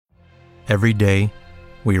Every day,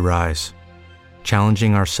 we rise,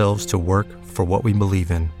 challenging ourselves to work for what we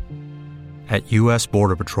believe in. At U.S.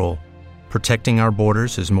 Border Patrol, protecting our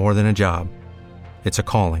borders is more than a job. It's a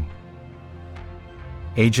calling.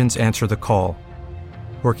 Agents answer the call,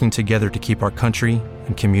 working together to keep our country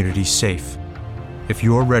and communities safe. If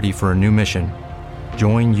you're ready for a new mission,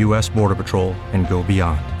 join U.S. Border Patrol and go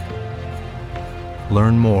beyond.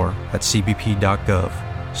 Learn more at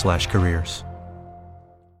cbp.gov/careers.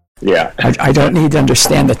 Yeah. I don't need to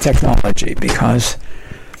understand the technology, because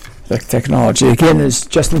the technology, again, is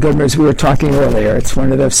Justin Goodman, as we were talking earlier, it's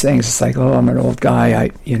one of those things. It's like, oh, I'm an old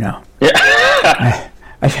guy. Yeah.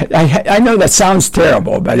 I know that sounds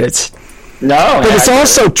terrible, but it's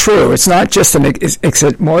also true. It's not just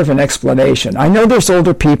it's more of an explanation. I know there's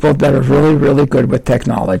older people that are really, really good with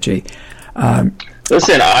technology.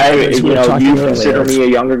 Listen, you consider me a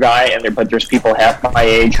younger guy, but there's people half my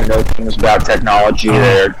age who know things about technology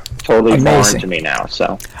that are totally foreign to me now.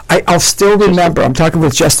 So I'll still remember. I'm talking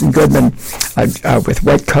with Justin Goodman with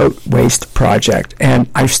White Coat Waste Project, and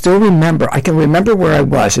I still remember. I can remember where I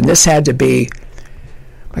was, and this had to be,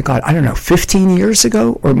 my God, I don't know, 15 years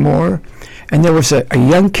ago or more. And there was a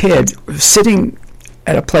young kid sitting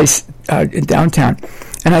at a place in downtown,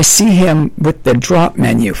 and I see him with the drop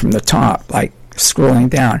menu from the top, like scrolling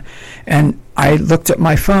down. And I looked at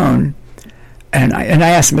my phone, and I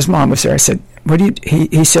asked him, his mom was there. I said, "What do you?"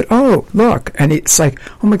 He said, "Oh, look." And it's like,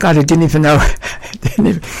 oh my God, I didn't even know.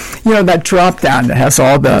 That drop down that has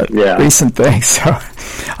all the recent things. So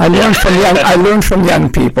I learned from young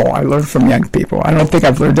people. I don't think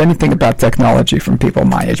I've learned anything about technology from people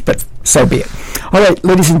my age, but so be it. All right,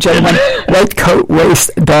 ladies and gentlemen,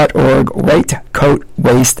 whitecoatwaste.org,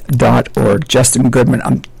 whitecoatwaste.org. Justin Goodman,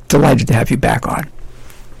 I'm delighted to have you back on.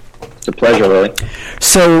 It's a pleasure, Lily.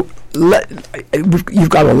 So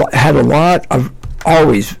you've had a lot of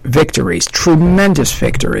always victories, tremendous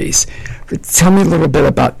victories. Tell me a little bit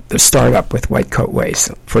about the startup with White Coat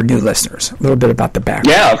Waste for new listeners. A little bit about the background.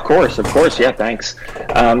 Yeah, of course. Yeah, thanks.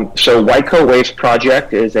 So White Coat Waste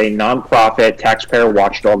Project is a nonprofit taxpayer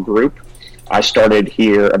watchdog group. I started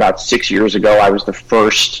here about 6 years ago. I was the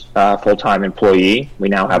first full-time employee. We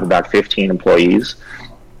now have about 15 employees.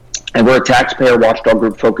 And we're a taxpayer watchdog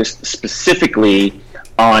group focused specifically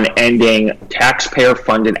on ending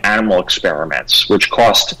taxpayer-funded animal experiments, which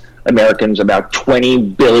cost Americans about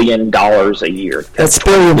 $20 billion a year. That's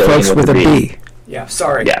billion, folks, with a B. Yeah,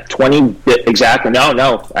 sorry. Yeah, exactly.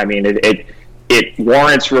 No. I mean, it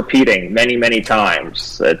warrants repeating many, many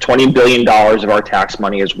times. $20 billion of our tax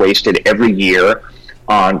money is wasted every year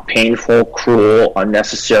on painful, cruel,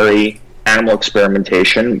 unnecessary animal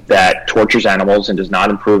experimentation that tortures animals and does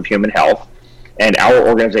not improve human health. And our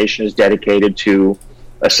organization is dedicated to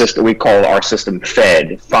a system we call our system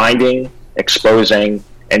FED, finding, exposing,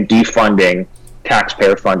 and defunding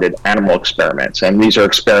taxpayer-funded animal experiments. And these are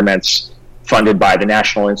experiments funded by the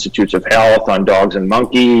National Institutes of Health on dogs and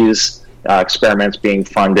monkeys, experiments being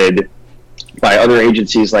funded by other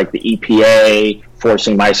agencies like the EPA,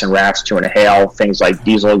 forcing mice and rats to inhale things like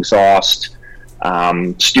diesel exhaust,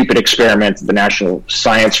 stupid experiments at the National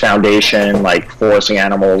Science Foundation, like forcing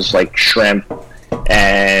animals like shrimp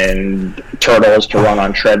and turtles to run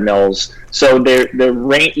on treadmills. So the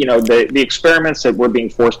experiments that we're being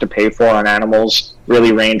forced to pay for on animals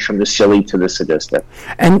really range from the silly to the sadistic.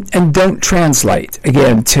 And don't translate,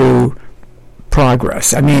 again, to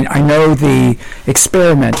progress. I mean, I know the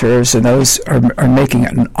experimenters, and those are making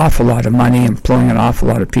an awful lot of money, employing an awful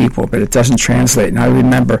lot of people, but it doesn't translate. And I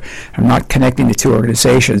remember, I'm not connecting the two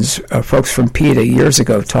organizations, folks from PETA years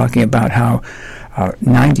ago talking about how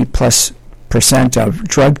 90+% of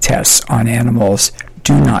drug tests on animals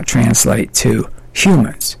do not translate to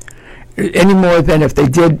humans, any more than if they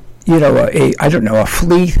did, a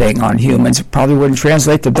flea thing on humans, it probably wouldn't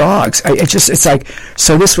translate to dogs. It's like,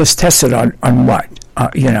 so this was tested on what?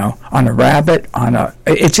 On a rabbit, and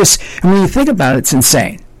when you think about it, it's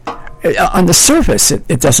insane. On the surface,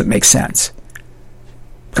 it doesn't make sense.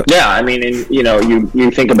 Yeah, I mean,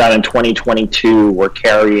 you think about in 2022, we're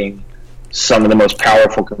carrying some of the most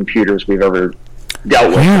powerful computers we've ever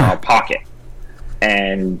dealt with in our pocket.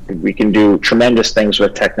 And we can do tremendous things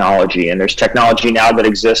with technology. And there's technology now that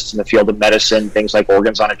exists in the field of medicine, things like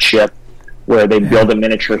organs on a chip, where they build a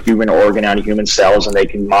miniature human organ out of human cells, and they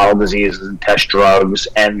can model diseases and test drugs,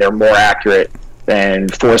 and they're more accurate than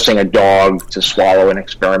forcing a dog to swallow an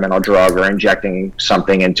experimental drug or injecting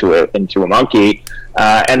something into a monkey.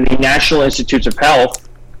 And the National Institutes of Health,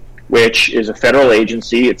 which is a federal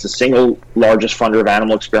agency, it's the single largest funder of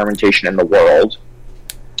animal experimentation in the world.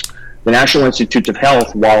 The National Institutes of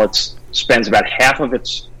Health, while it spends about half of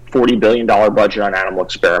its $40 billion budget on animal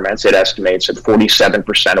experiments. It estimates that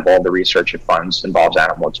 47% of all the research it funds involves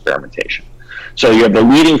animal experimentation. So you have the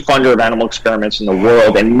leading funder of animal experiments in the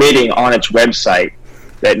world admitting on its website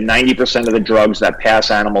that 90% of the drugs that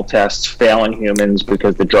pass animal tests fail in humans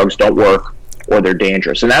because the drugs don't work or they're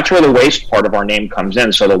dangerous. And that's where the waste part of our name comes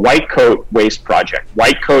in. So the White Coat Waste Project.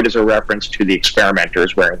 White coat is a reference to the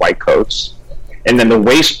experimenters wearing white coats. And then the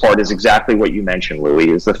waste part is exactly what you mentioned,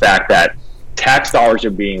 Louis, is the fact that tax dollars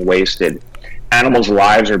are being wasted, animals'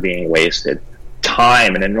 lives are being wasted,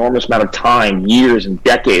 time, an enormous amount of time, years and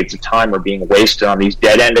decades of time are being wasted on these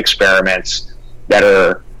dead-end experiments that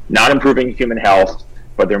are not improving human health,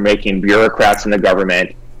 but they're making bureaucrats in the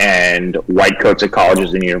government and white coats at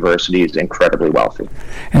colleges and universities incredibly wealthy.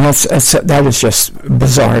 And that is just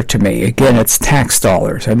bizarre to me. Again, it's tax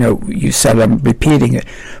dollars. I know you said I'm repeating it,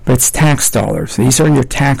 but it's tax dollars. These are your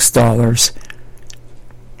tax dollars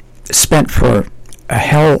spent for a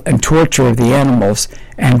hell and torture of the animals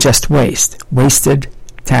and just wasted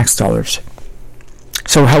tax dollars.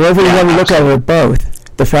 So however you want to look at it, both,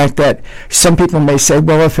 the fact that some people may say,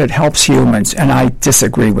 well, if it helps humans, and I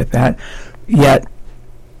disagree with that, yet,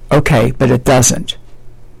 okay, but it doesn't.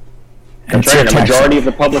 That's right, and the majority of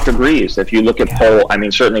the public agrees. If you look at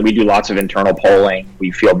certainly we do lots of internal polling.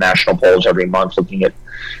 We field national polls every month looking at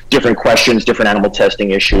different questions, different animal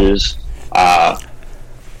testing issues.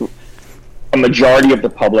 A majority of the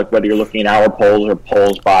public, whether you're looking at our polls or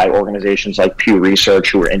polls by organizations like Pew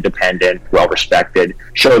Research, who are independent, well-respected,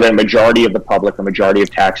 show that a majority of the public, a majority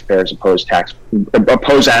of taxpayers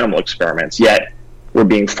oppose animal experiments, yet we're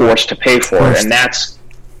being forced to pay for it. And that's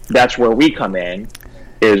where we come in,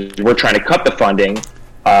 is we're trying to cut the funding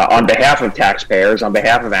on behalf of taxpayers, on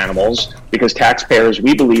behalf of animals, because taxpayers,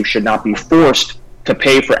 we believe, should not be forced to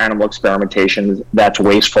pay for animal experimentation that's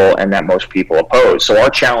wasteful and that most people oppose. So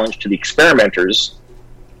our challenge to the experimenters,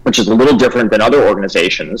 which is a little different than other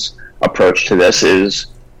organizations' approach to this, is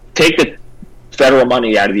take the federal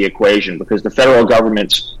money out of the equation, because the federal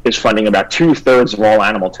government is funding about 2/3 of all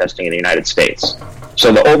animal testing in the United States.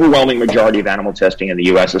 So the overwhelming majority of animal testing in the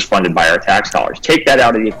U.S. is funded by our tax dollars. Take that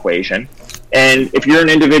out of the equation, and if you're an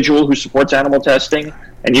individual who supports animal testing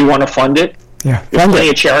and you want to fund it, there's plenty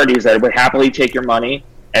of charities that would happily take your money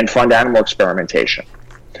and fund animal experimentation.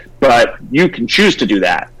 But you can choose to do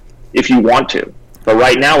that if you want to. But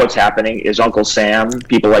right now what's happening is Uncle Sam,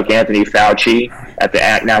 people like Anthony Fauci at the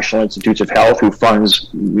National Institutes of Health, who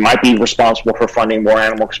might be responsible for funding more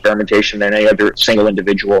animal experimentation than any other single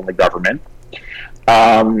individual in the government.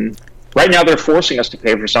 Right now they're forcing us to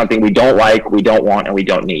pay for something we don't like, we don't want, and we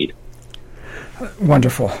don't need.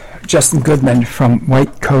 Wonderful. Justin Goodman from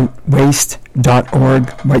whitecoatwaste.org,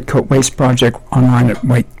 White Coat Waste Project, online at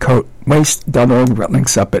whitecoatwaste.org. We've got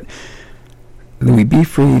links up at Louis B.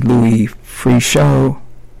 Free, Louis Free Show,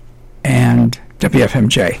 and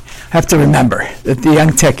WFMJ. I have to remember that the young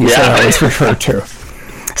techies I always refer to.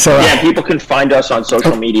 So people can find us on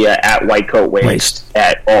social media at White Coat Waste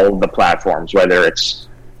at all of the platforms, whether it's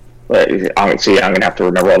I'm going to have to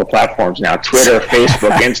remember all the platforms now. Twitter,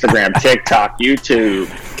 Facebook, Instagram, TikTok, YouTube.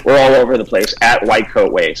 We're all over the place at White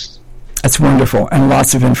Coat Waste. That's wonderful, and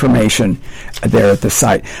lots of information there at the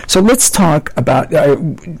site. So let's talk about,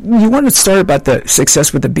 you want to start about the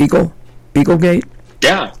success with the Beaglegate?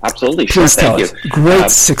 Yeah, absolutely. Please tell us. Great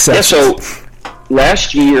success. Yeah, so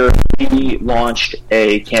last year we launched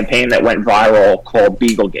a campaign that went viral called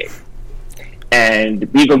Beaglegate. And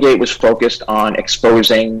Beaglegate was focused on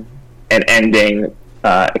exposing and ending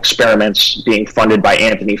experiments being funded by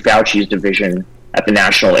Anthony Fauci's division at the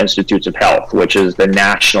National Institutes of Health, which is the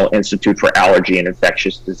National Institute for Allergy and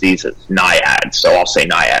Infectious Diseases, NIAID. So I'll say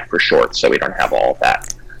NIAID for short, so we don't have all of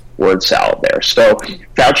that word salad there. So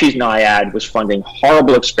Fauci's NIAID was funding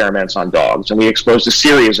horrible experiments on dogs, and we exposed a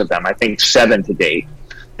series of them, I think 7 to date,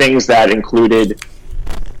 things that included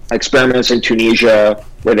experiments in Tunisia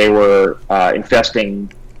where they were sedating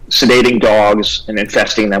dogs and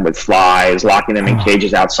infesting them with flies, locking them in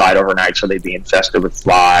cages outside overnight so they'd be infested with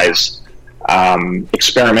flies,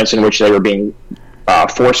 experiments in which they were being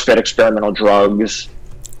force-fed experimental drugs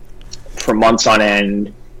for months on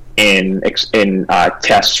end in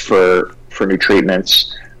tests for new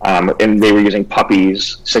treatments, and they were using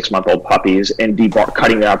puppies, 6-month-old puppies, and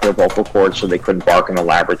cutting out their vocal cords so they couldn't bark in the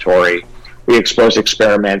laboratory. We exposed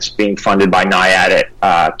experiments being funded by NIAID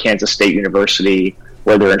at Kansas State University,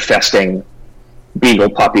 where they're infesting beagle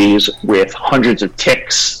puppies with hundreds of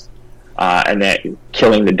ticks and then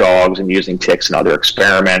killing the dogs and using ticks in other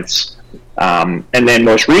experiments. And then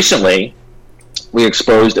most recently, we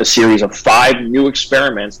exposed a series of 5 new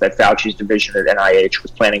experiments that Fauci's division at NIH was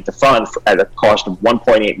planning to fund at a cost of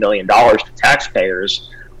 $1.8 million to taxpayers,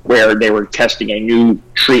 where they were testing a new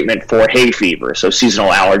treatment for hay fever, so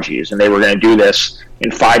seasonal allergies, and they were going to do this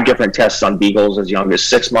in 5 different tests on beagles as young as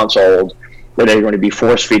 6 months old, where they were going to be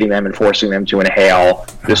force feeding them and forcing them to inhale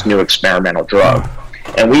this new experimental drug.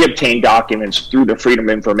 And we obtained documents through the Freedom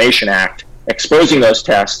of Information Act exposing those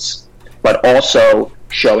tests, but also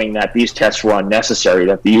showing that these tests were unnecessary,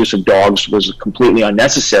 that the use of dogs was completely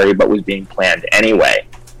unnecessary but was being planned anyway.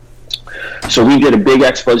 So we did a big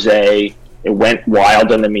expose. It went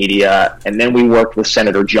wild in the media, and then we worked with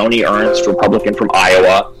Senator Joni Ernst, Republican from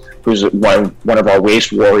Iowa, who's one of our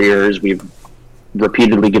waste warriors. We've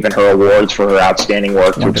repeatedly given her awards for her outstanding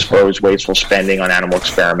work to expose wasteful spending on animal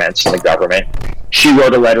experiments in the government. She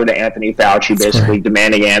wrote a letter to Anthony Fauci basically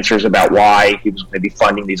demanding answers about why he was going to be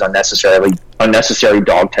funding these unnecessary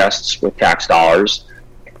dog tests with tax dollars.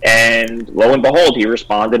 And lo and behold, he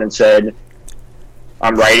responded and said,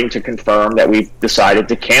 I'm writing to confirm that we've decided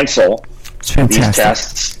to cancel these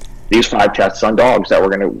tests, these 5 tests on dogs that we're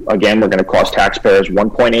going to cost taxpayers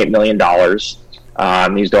 $1.8 million.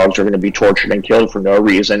 These dogs are going to be tortured and killed for no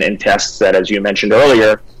reason in tests that, as you mentioned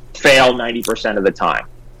earlier, fail 90% of the time.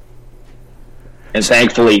 And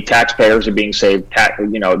thankfully, taxpayers are being saved.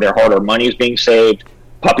 Their hard-earned money is being saved.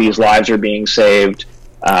 Puppies' lives are being saved.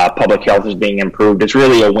 Public health is being improved. It's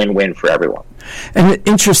really a win-win for everyone. And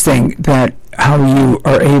interesting that how you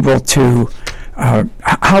are able to,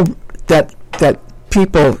 how that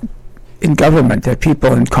people in government, that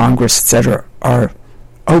people in Congress, etc., are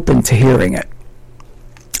open to hearing it.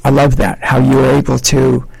 I love that, how you're able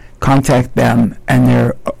to contact them and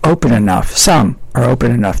they're open enough, some are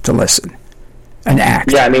open enough to listen and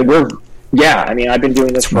act. Yeah, I've been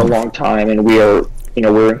doing this for a long time, and we're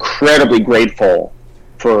incredibly grateful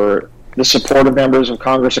for the support of members of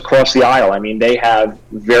Congress across the aisle. I mean, they have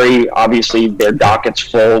very obviously their dockets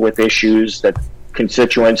full with issues that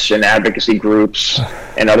constituents and advocacy groups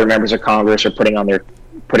and other members of Congress are that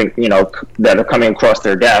are coming across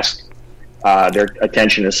their desk. Their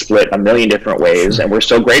attention is split a million different ways, and we're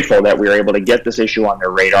so grateful that we were able to get this issue on their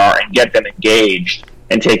radar and get them engaged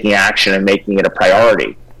and taking action and making it a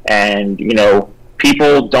priority. And,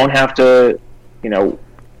 people don't have to,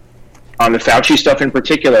 on the Fauci stuff in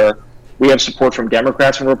particular, we have support from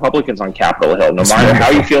Democrats and Republicans on Capitol Hill. No matter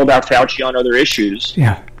how you feel about Fauci on other issues,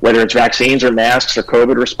 whether it's vaccines or masks or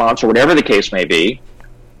COVID response or whatever the case may be,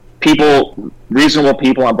 reasonable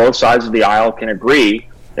people on both sides of the aisle can agree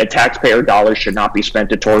that taxpayer dollars should not be spent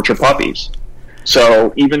to torture puppies.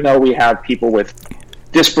 So even though we have people with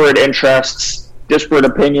disparate interests, disparate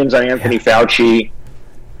opinions on Anthony Fauci,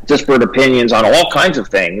 disparate opinions on all kinds of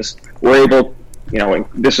things, we're able,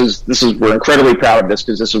 we're incredibly proud of this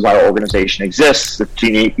because this is why our organization exists,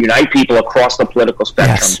 to unite people across the political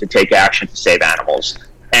spectrum to take action to save animals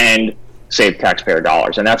and save taxpayer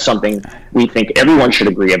dollars. And that's something we think everyone should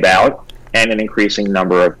agree about, and an increasing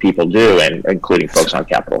number of people do, and including folks on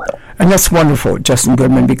Capitol Hill. And that's wonderful, Justin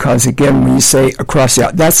Goodman, because again, when you say across the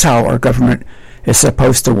aisle, that's how our government is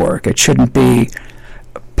supposed to work. It shouldn't be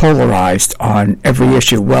polarized on every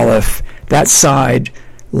issue. Well, if that side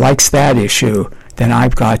likes that issue, then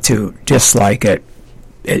I've got to dislike it.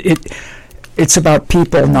 It's about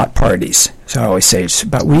people, not parties. So I always say it's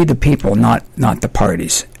about we the people, not the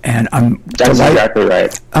parties. And that's exactly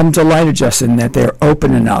right. I'm delighted, Justin, that they're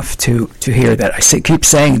open enough to hear that. Keep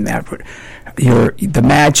saying that. But the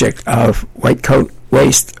magic of White Coat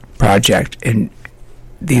Waste Project and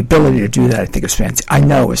the ability to do that, I think is fantastic. I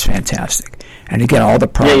know is fantastic. And again, all the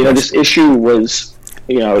progress. Yeah, this issue was,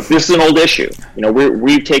 this is an old issue.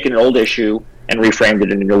 We've taken an old issue and reframed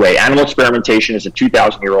it in a new way. Animal experimentation is a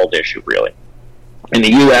 2,000-year-old issue, really. In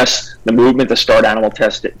the U.S., the movement to stop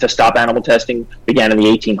animal testing began in the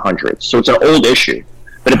 1800s. So it's an old issue,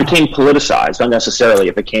 but it became politicized unnecessarily.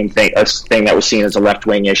 It became a thing that was seen as a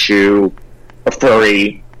left-wing issue, a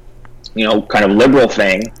furry, kind of liberal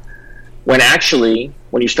thing. When actually,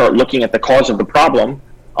 when you start looking at the cause of the problem,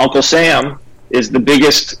 Uncle Sam is the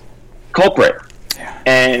biggest culprit.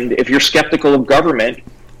 And if you're skeptical of government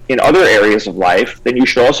in other areas of life, then you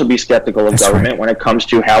should also be skeptical of government when it comes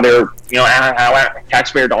to how how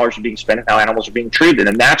taxpayer dollars are being spent and how animals are being treated.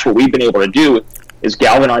 And that's what we've been able to do, is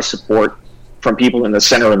galvanize support from people in the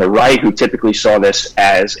center and the right who typically saw this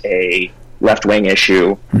as a left-wing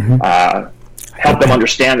issue, help them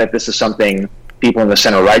understand that this is something people in the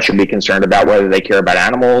center right should be concerned about, whether they care about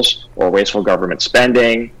animals or wasteful government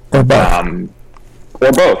spending. Or both.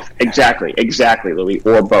 Or both. Exactly, Louis,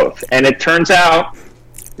 or both. And it turns out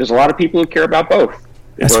there's a lot of people who care about both.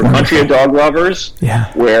 That's We're a country of dog lovers,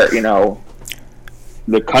 where,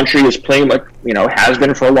 the country is playing, has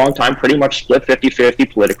been for a long time, pretty much split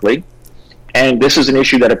 50-50 politically. And this is an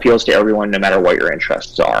issue that appeals to everyone, no matter what your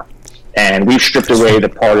interests are. And we've stripped away the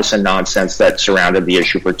partisan nonsense that surrounded the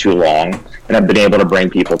issue for too long, and have been able to bring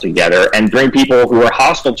people together and bring people who are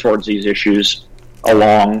hostile towards these issues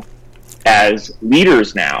along as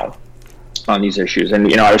leaders now on these issues.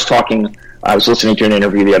 And, I was listening to an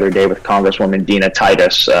interview the other day with Congresswoman Dina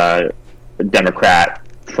Titus, a Democrat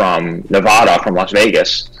from Nevada, from Las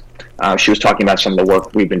Vegas. She was talking about some of the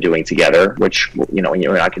work we've been doing together, which, you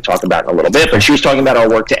and I could talk about in a little bit, but she was talking about our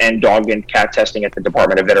work to end dog and cat testing at the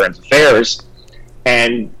Department of Veterans Affairs,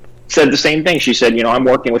 and said the same thing. She said, I'm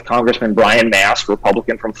working with Congressman Brian Mast,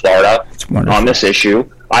 Republican from Florida, on this issue.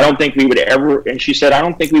 I don't think we would ever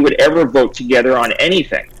vote together on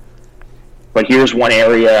anything. But here's one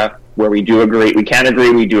area where we do agree, we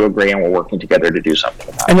do agree, and we're working together to do something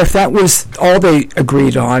about it. And if that was all they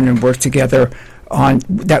agreed on and worked together on,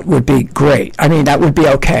 that would be great. I mean, that would be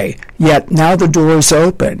okay. Yet now the door is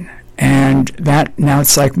open, and that now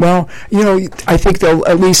it's like, well, I think they'll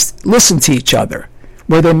at least listen to each other,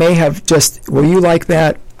 where they may have just, well, you like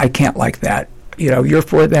that, I can't like that. You're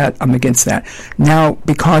for that, I'm against that. Now,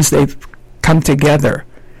 because they've come together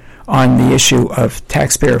on the issue of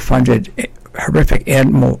taxpayer-funded horrific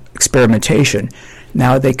animal experimentation,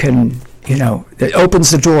 now they can, it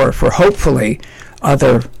opens the door for hopefully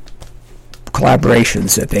other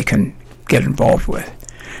collaborations that they can get involved with.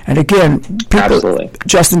 And again,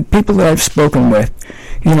 Justin, people that I've spoken with,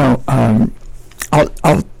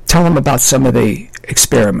 I'll tell them about some of the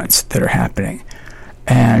experiments that are happening,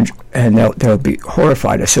 and they'll be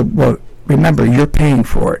horrified. I said, well, remember, you're paying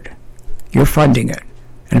for it, you're funding it,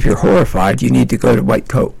 and if you're horrified, you need to go to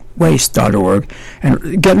whitecoatwaste.org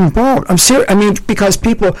and get involved. I'm serious. I mean, because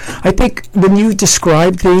people, I think when you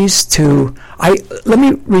describe these let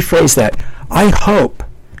me rephrase that. I hope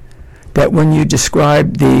that when you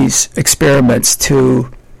describe these experiments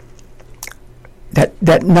that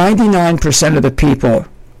 99% of the people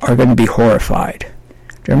are going to be horrified.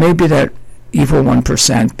 There may be that evil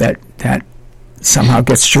 1% that somehow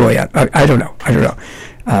gets joy out. I don't know.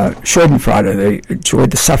 Schadenfreude, they enjoy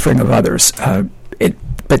the suffering of others.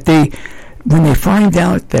 But when they find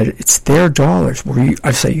out that it's their dollars,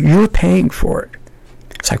 I say, you're paying for it.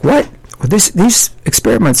 It's like, what? Well, these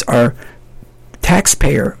experiments are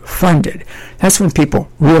taxpayer funded. That's when people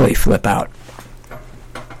really flip out.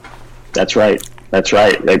 That's right.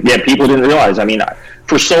 People didn't realize. I mean,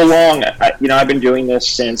 for so long, I've been doing this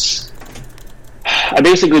since. I've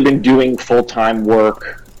basically been doing full-time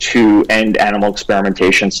work to end animal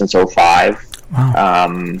experimentation since 2005.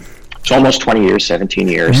 Wow. It's almost 20 years, 17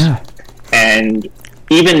 years. Yeah. And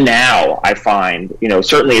even now, I find,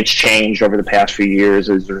 certainly it's changed over the past few years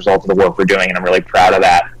as a result of the work we're doing, and I'm really proud of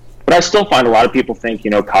that. But I still find a lot of people think,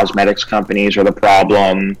 cosmetics companies are the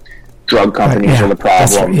problem, drug companies are the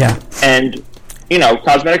problem. And,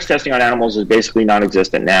 cosmetics testing on animals is basically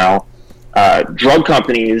non-existent now. Drug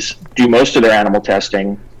companies do most of their animal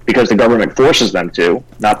testing because the government forces them to,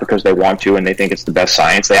 not because they want to and they think it's the best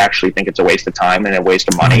science. They actually think it's a waste of time and a waste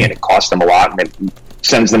of money, and it costs them a lot, and it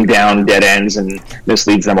sends them down dead ends and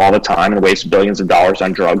misleads them all the time and wastes billions of dollars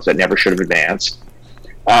on drugs that never should have advanced.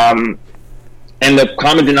 And the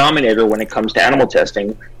common denominator when it comes to animal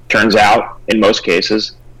testing turns out, in most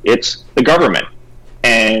cases, it's the government.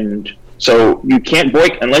 And so you can't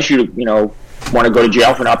boycott, unless you want to go to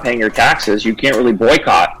jail for not paying your taxes, you can't really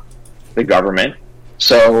boycott the government.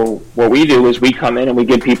 So what we do is we come in and we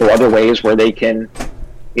give people other ways where they can,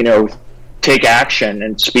 take action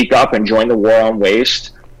and speak up and join the war on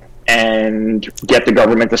waste and get the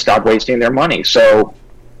government to stop wasting their money. So,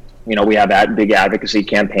 we have big advocacy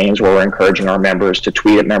campaigns where we're encouraging our members to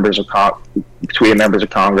tweet at members of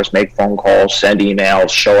Congress, make phone calls, send emails,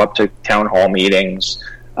 show up to town hall meetings,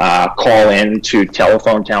 call in to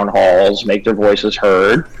telephone town halls, make their voices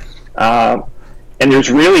heard. And there's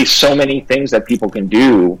really so many things that people can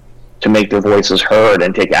do to make their voices heard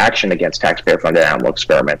and take action against taxpayer-funded animal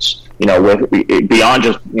experiments, beyond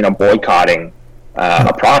just, boycotting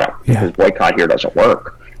a product, because boycott here doesn't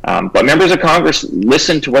work. But members of Congress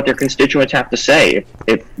listen to what their constituents have to say.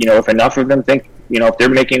 If enough of them think, if they're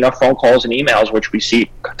making enough phone calls and emails, which we see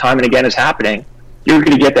time and again is happening, you're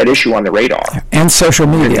going to get that issue on the radar. And social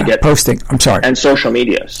media posting. I'm sorry. And social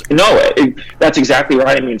media. No, that's exactly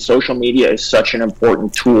right. I mean, social media is such an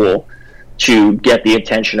important tool to get the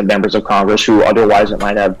attention of members of Congress who otherwise it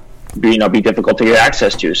might have be difficult to get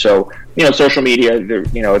access to. So, social media,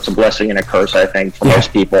 it's a blessing and a curse, I think, for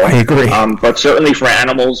most people. I agree. But certainly for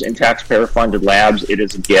animals in taxpayer-funded labs, it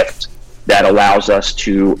is a gift that allows us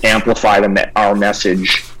to amplify our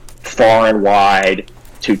message far and wide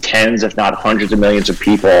to tens, if not hundreds of millions of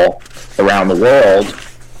people around the world.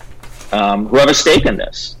 who have a stake in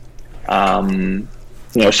this.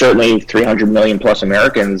 Certainly 300 million plus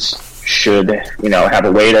Americans should, have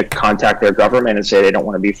a way to contact their government and say they don't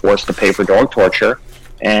want to be forced to pay for dog torture.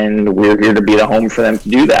 And we're here to be the home for them to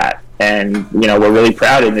do that. And, we're really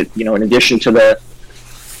proud of it. In addition to the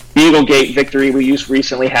Beaglegate victory we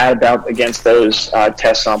recently had against those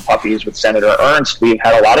tests on puppies with Senator Ernst, we've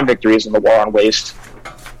had a lot of victories in the war on waste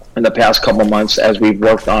in the past couple months as we've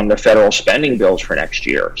worked on the federal spending bills for next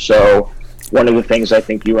year. So one of the things I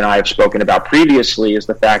think you and I have spoken about previously is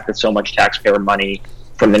the fact that so much taxpayer money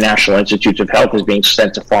from the National Institutes of Health is being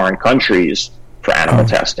sent to foreign countries for animal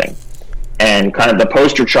testing. And kind of the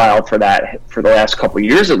poster child for that, for the last couple of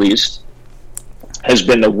years at least, has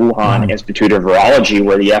been the Wuhan Institute of Virology,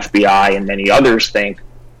 where the FBI and many others think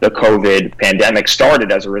the COVID pandemic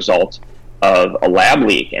started as a result of a lab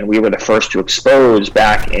leak. And we were the first to expose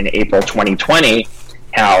back in April 2020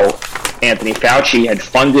 how Anthony Fauci had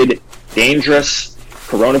funded dangerous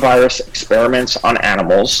coronavirus experiments on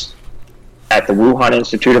animals at the Wuhan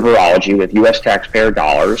Institute of Virology with U.S. taxpayer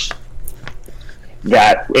dollars,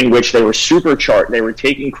 in which they were supercharged. They were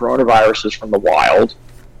taking coronaviruses from the wild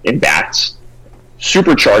in bats,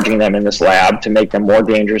 supercharging them in this lab to make them more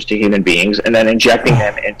dangerous to human beings, and then injecting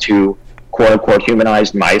them into quote-unquote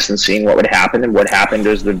humanized mice and seeing what would happen. And what happened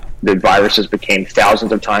is the viruses became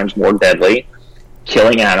thousands of times more deadly,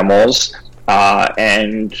 killing animals.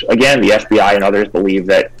 And again, the FBI and others believe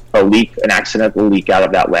that an accidental leak out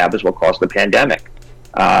of that lab is what caused the pandemic.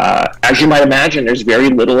 As you might imagine, there's very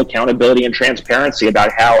little accountability and transparency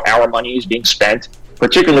about how our money is being spent,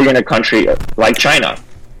 particularly in a country like China,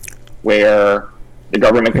 where the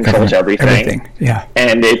government controls everything. Yeah.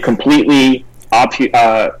 And they've completely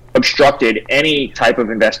obstructed any type of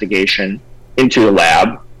investigation into the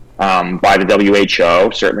lab by the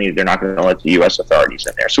WHO. Certainly, they're not going to let the U.S. authorities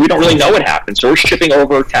in there. So we don't really know what happened. So we're shipping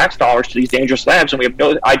over tax dollars to these dangerous labs, and we have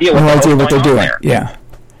no idea what they're doing there. Yeah.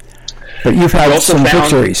 But you've had some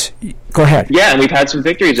victories. Go ahead. Yeah, and we've had some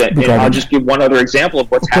victories. And I'll just give one other example of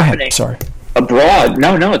what's happening abroad.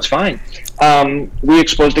 No, it's fine. We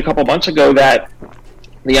exposed a couple months ago that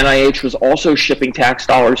the NIH was also shipping tax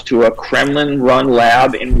dollars to a Kremlin-run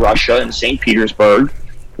lab in Russia, in St. Petersburg,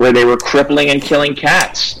 where they were crippling and killing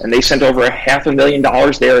cats. And they sent over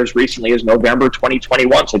 $500,000 there as recently as November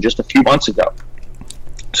 2021, so just a few months ago.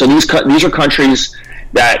 So these are countries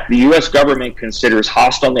that the U.S. government considers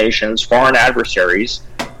hostile nations, foreign adversaries,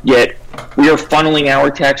 yet we are funneling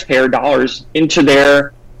our taxpayer dollars into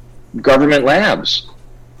their government labs.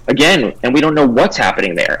 Again, and we don't know what's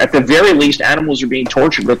happening there. At the very least, animals are being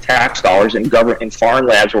tortured with tax dollars in foreign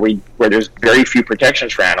labs where there's very few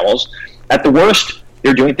protections for animals. At the worst,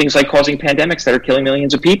 they're doing things like causing pandemics that are killing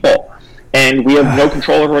millions of people. And we have no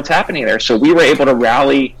control over what's happening there. So we were able to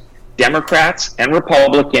rally Democrats and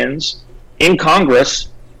Republicans in Congress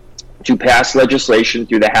to pass legislation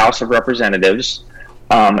through the House of Representatives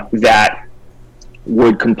that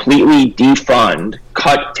would completely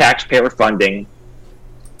cut taxpayer funding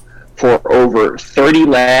for over 30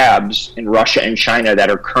 labs in Russia and China that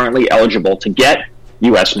are currently eligible to get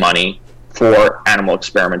U.S. money for animal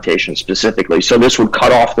experimentation specifically. So this would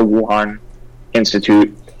cut off the Wuhan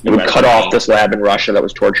Institute. It would cut off this lab in Russia that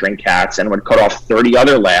was torturing cats, and would cut off 30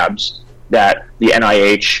 other labs that the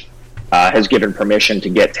NIH has given permission to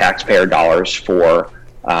get taxpayer dollars for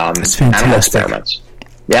animal experiments.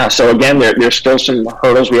 Yeah, so again, there's still some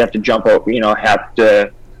hurdles we have to jump over,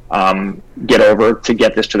 get over to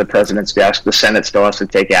get this to the president's desk. The Senate still has to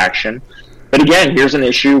take action. But again, here's an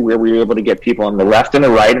issue where we were able to get people on the left and the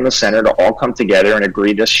right and the center to all come together and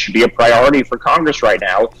agree this should be a priority for Congress right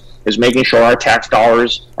now, is making sure our tax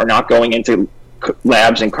dollars are not going into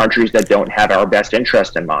labs in countries that don't have our best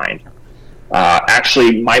interest in mind.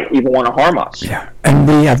 Actually might even want to harm us. Yeah, and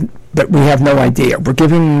we have no idea. We're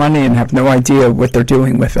giving money and have no idea what they're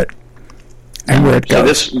doing with it and where it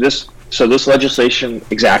goes. So this legislation,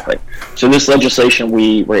 exactly. So this legislation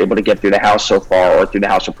we were able to get through the House so far, or through the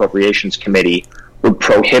House Appropriations Committee, would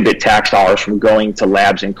prohibit tax dollars from going to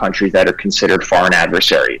labs in countries that are considered foreign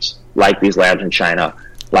adversaries, like these labs in China,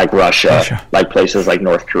 like Russia, like places like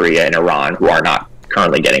North Korea and Iran, who are not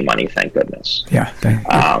currently getting money, thank goodness. Yeah, thank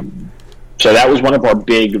you. So that was one of our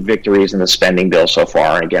big victories in the spending bill so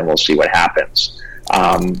far, and again, we'll see what happens.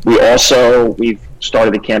 We've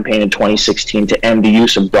started a campaign in 2016 to end the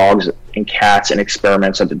use of dogs and cats in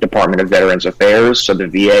experiments at the Department of Veterans Affairs. So the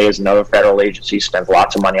VA is another federal agency, spends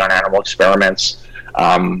lots of money on animal experiments.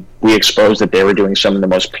 We exposed that they were doing some of the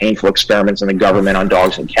most painful experiments in the government on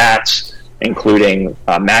dogs and cats, including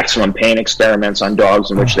maximum pain experiments on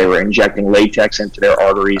dogs in which they were injecting latex into their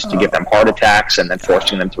arteries to give them heart attacks and then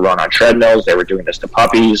forcing them to run on treadmills. They were doing this to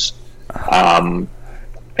puppies.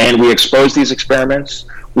 And we expose these experiments.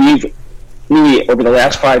 We over the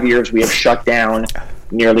last 5 years, we have shut down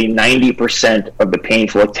nearly 90% of the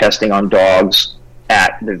painful testing on dogs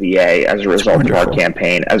at the VA as a result of our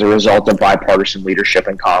campaign, as a result of bipartisan leadership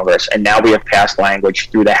in Congress. And now we have passed language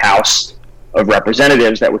through the House of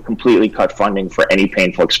Representatives that would completely cut funding for any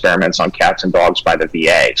painful experiments on cats and dogs by the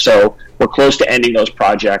VA. So we're close to ending those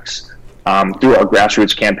projects through our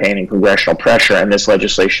grassroots campaign and congressional pressure. And this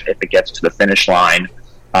legislation, if it gets to the finish line,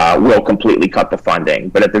 will completely cut the funding.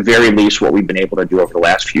 But at the very least, what we've been able to do over the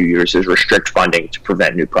last few years is restrict funding to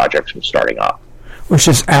prevent new projects from starting up. Which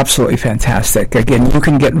is absolutely fantastic. Again, you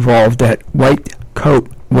can get involved at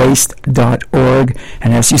whitecoatwaste.org,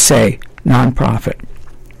 and as you say, nonprofit.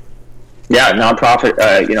 Yeah, nonprofit.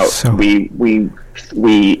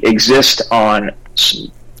 We exist on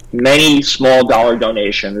many small dollar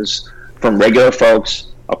donations from regular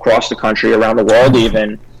folks across the country, around the world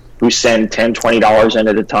even, who send $10, $20 in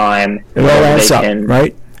at a time. It all adds up,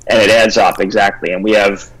 right? And it adds up, exactly. And we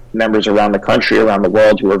have members around the country, around the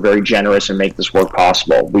world, who are very generous and make this work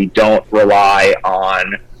possible. We don't rely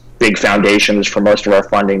on big foundations for most of our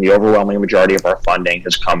funding. The overwhelming majority of our funding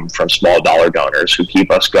has come from small dollar donors who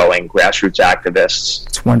keep us going, grassroots activists.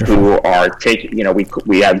 It's wonderful. Who are taking,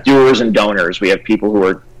 we have doers and donors. We have people who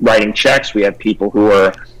are writing checks. We have people who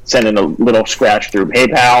are sending a little scratch through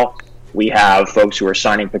PayPal. We have folks who are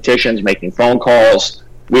signing petitions, making phone calls.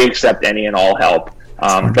 We accept any and all help.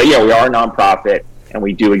 But yeah, we are a nonprofit, and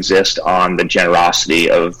we do exist on the generosity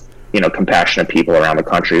of compassionate people around the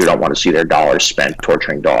country who don't want to see their dollars spent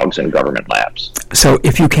torturing dogs in government labs. So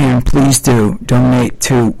if you can, please do donate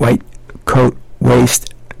to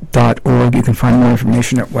whitecoatwaste.org. You can find more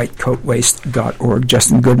information at whitecoatwaste.org.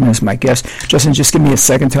 Justin Goodman is my guest. Justin, just give me a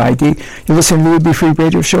second to ID. You're listening to the Be Free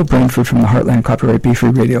Radio Show, Brain Food from the Heartland, copyright Be Free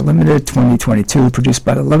Radio Limited, 2022, produced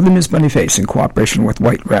by the lovely Ms. Bunnyface in cooperation with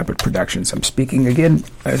White Rabbit Productions. I'm speaking again,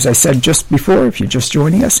 as I said just before, if you're just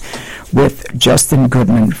joining us, with Justin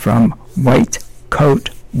Goodman from White Coat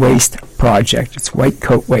Waste Project. It's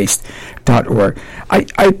whitecoatwaste.org.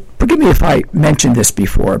 I forgive me if I mentioned this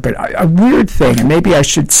before, but a weird thing, and maybe I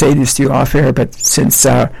should say this to you off air, but since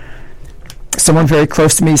someone very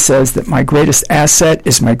close to me says that my greatest asset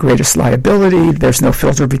is my greatest liability, there's no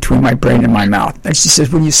filter between my brain and my mouth. And she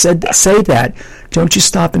says, when you say that, don't you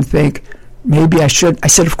stop and think, maybe I should? I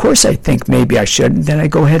said, of course I think maybe I should, and then I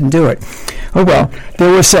go ahead and do it. Oh, well,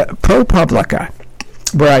 there was a ProPublica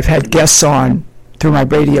where I've had guests on through my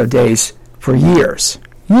radio days for years.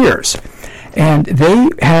 And they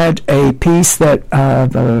had a piece that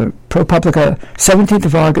ProPublica, 17th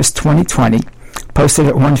of August, 2020, posted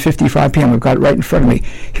at 1:55 p.m. We've got it right in front of me.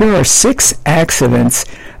 Here are 6 accidents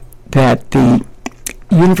that the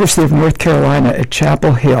University of North Carolina at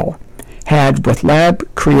Chapel Hill had with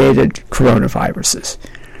lab-created coronaviruses.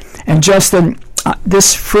 And Justin,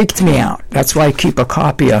 this freaked me out. That's why I keep a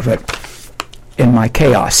copy of it in my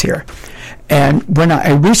chaos here. And when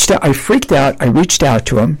I reached out, I freaked out. I reached out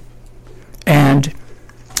to them, and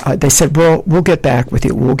they said, well, we'll get back with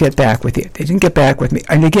you. We'll get back with you. They didn't get back with me.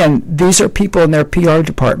 And again, these are people in their PR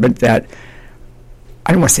department that,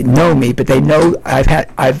 I don't want to say know me, but they know I've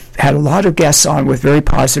had a lot of guests on with very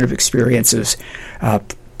positive experiences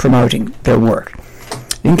promoting their work.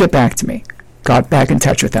 Didn't get back to me. Got back in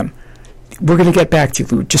touch with them. We're going to get back to you.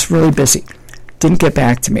 We were just really busy. Didn't get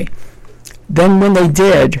back to me. Then when they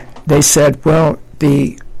did, they said, well,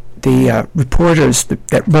 the reporters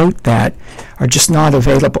that wrote that are just not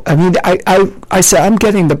available. I mean, I said, I'm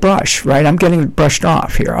getting the brush, right? I'm getting brushed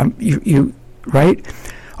off here. You right?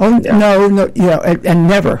 Oh, yeah. No, and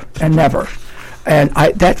never. And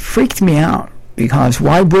that freaked me out, because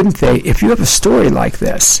why wouldn't they, if you have a story like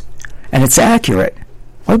this and it's accurate,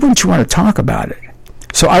 why wouldn't you want to talk about it?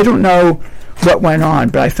 So I don't know what went on,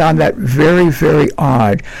 but I found that very, very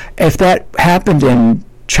odd. If that happened in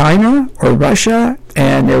China or Russia,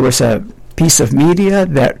 and there was a piece of media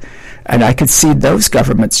that, and I could see those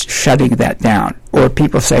governments shutting that down, or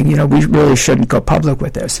people saying, we really shouldn't go public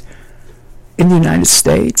with this. In the United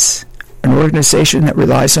States, an organization that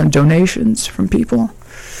relies on donations from people,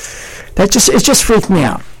 it just freaked me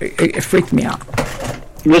out. It freaked me out.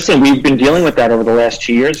 Listen, we've been dealing with that over the last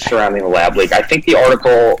 2 years surrounding the Lab Leak. I think the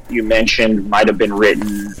article you mentioned might have been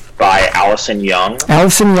written by Allison Young.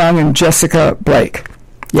 Allison Young and Jessica Blake.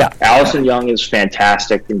 Yeah. Allison Young is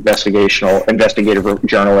fantastic, investigative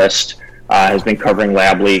journalist, has been covering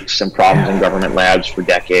lab leaks and problems in government labs for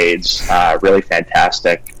decades. Really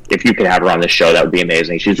fantastic. If you could have her on the show, that would be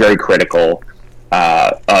amazing. She's very critical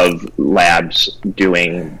of labs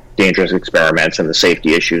doing dangerous experiments and the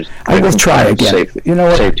safety issues. I will try again.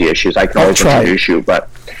 Safety issues. I can always introduce you, but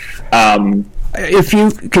If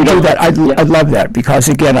you could do that, I'd love that, because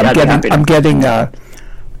again, I'm getting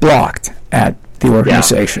blocked at the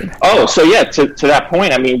organization. Yeah. Oh, so to that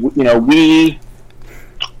point, I mean,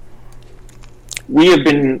 we have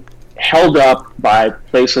been held up by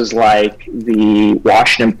places like the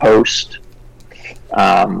Washington Post,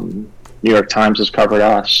 New York Times has covered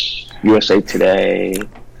us, USA Today,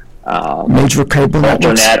 major cable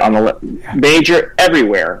networks, major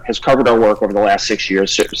everywhere has covered our work over the last 6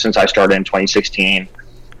 years since I started in 2016.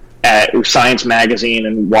 Science Magazine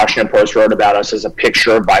and Washington Post wrote about us as a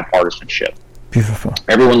picture of bipartisanship. Beautiful.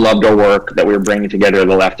 Everyone loved our work that we were bringing together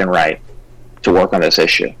the left and right to work on this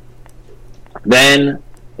issue. Then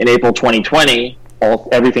in April 2020,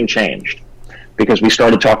 everything changed because we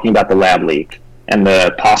started talking about the lab leak and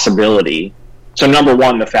the possibility. So number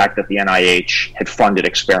one, the fact that the NIH had funded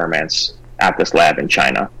experiments at this lab in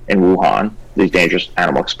China, in Wuhan, these dangerous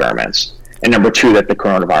animal experiments. And number two, that the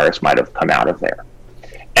coronavirus might have come out of there.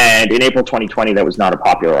 And in April 2020, that was not a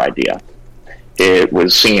popular idea. It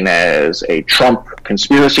was seen as a Trump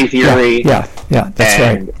conspiracy theory. Yeah, that's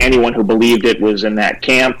right. And anyone who believed it was in that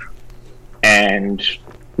camp. And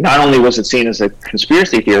not only was it seen as a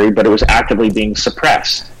conspiracy theory, but it was actively being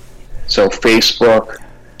suppressed. So Facebook,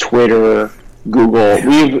 Twitter, Google,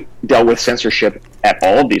 we've dealt with censorship at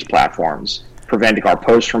all of these platforms, preventing our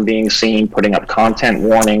posts from being seen, putting up content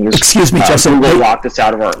warnings. Excuse me, Justin. Google locked us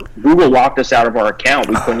out of our account.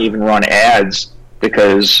 We couldn't even run ads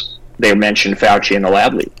because they mentioned Fauci in the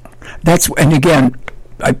lab leak. And again,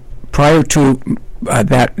 prior to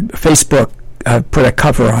that, Facebook put a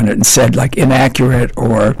cover on it and said like inaccurate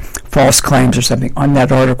or false claims or something on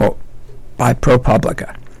that article by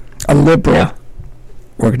ProPublica, a liberal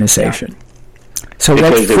organization. So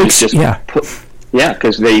because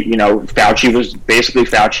because Fauci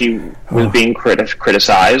was being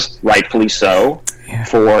criticized, rightfully so,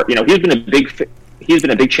 for he's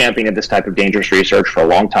been a big champion of this type of dangerous research for a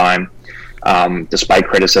long time, despite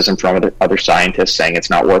criticism from other scientists saying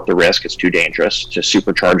it's not worth the risk, it's too dangerous, just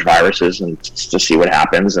supercharge viruses and to see what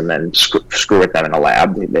happens, and then screw with them in a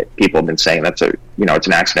lab. People have been saying that's it's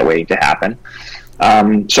an accident waiting to happen.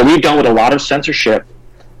 So we've dealt with a lot of censorship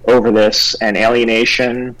over this and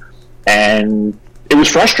alienation, and it was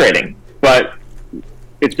frustrating, but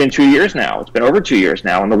it's been 2 years now. It's been over 2 years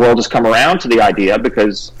now, and the world has come around to the idea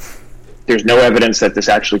because there's no evidence that this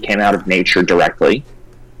actually came out of nature directly.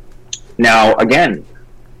 Now, again,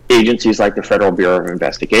 agencies like the Federal Bureau of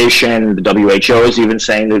Investigation, the WHO is even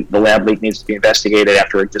saying that the lab leak needs to be investigated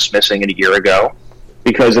after dismissing it a year ago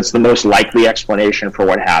because it's the most likely explanation for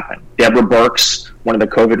what happened. Deborah Birx, one of the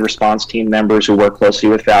COVID response team members who worked closely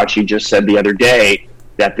with Fauci, just said the other day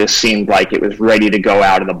that this seemed like it was ready to go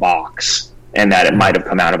out of the box and that it might have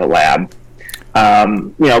come out of a lab.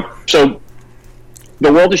 So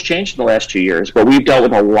the world has changed in the last 2 years, but we've dealt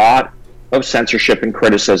with a lot of censorship and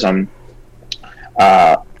criticism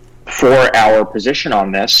for our position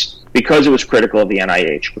on this because it was critical of the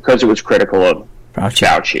NIH, because it was critical of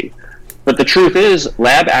Fauci. But the truth is,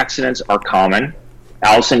 lab accidents are common.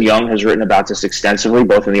 Alison Young has written about this extensively,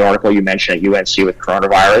 both in the article you mentioned at UNC with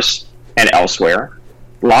coronavirus and elsewhere.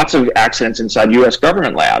 Lots of accidents inside U.S.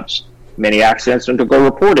 government labs. Many accidents don't go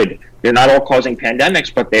reported. They're not all causing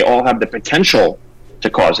pandemics, but they all have the potential to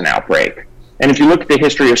cause an outbreak. And if you look at the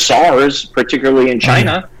history of SARS, particularly in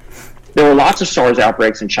China, there were lots of SARS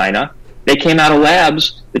outbreaks in China. They came out of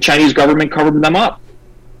labs. The Chinese government covered them up.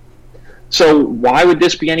 So why would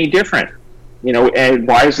this be any different? And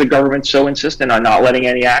why is the government so insistent on not letting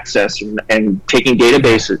any access and taking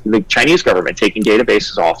databases, the Chinese government taking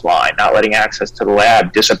databases offline, not letting access to the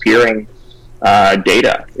lab, disappearing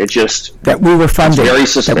data? It's just that we were funding. Very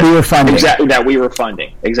suspicious. That we were funding. Exactly, that we were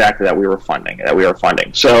funding. Exactly, that we were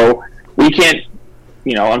funding. So we can't,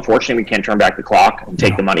 unfortunately, we can't turn back the clock and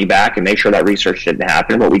take the money back and make sure that research didn't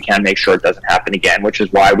happen, but we can make sure it doesn't happen again, which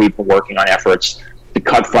is why we've been working on efforts to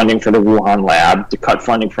cut funding for the Wuhan lab, to cut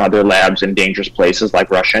funding for other labs in dangerous places like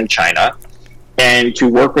Russia and China, and to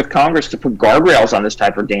work with Congress to put guardrails on this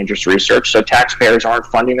type of dangerous research so taxpayers aren't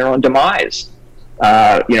funding their own demise.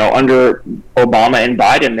 Under Obama and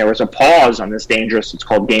Biden, there was a pause on this dangerous, it's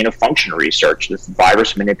called gain-of-function research, this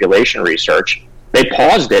virus manipulation research. They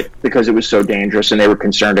paused it because it was so dangerous and they were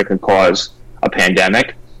concerned it could cause a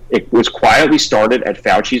pandemic. It was quietly started at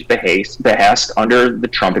Fauci's behest under the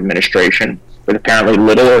Trump administration, with apparently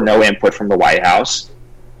little or no input from the White House.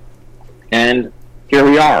 And here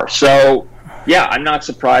we are. So, yeah, I'm not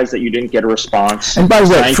surprised that you didn't get a response. And by the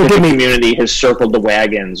way, the scientific community has circled the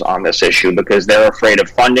wagons on this issue because they're afraid of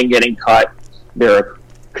funding getting cut. They're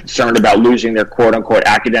concerned about losing their quote-unquote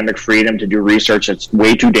academic freedom to do research that's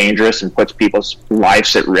way too dangerous and puts people's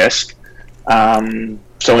lives at risk.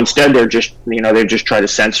 So instead, they just try to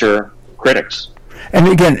censor critics. And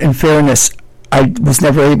again, in fairness, I was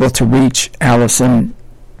never able to reach Allison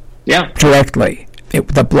directly.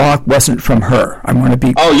 The block wasn't from her. I want to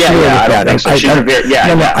be clear with that.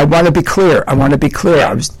 I want to be clear.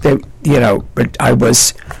 Yeah. But I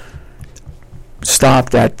was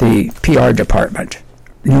stopped at the PR department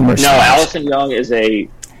numerous times. Allison Young is a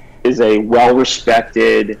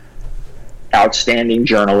well-respected, outstanding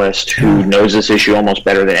journalist who knows this issue almost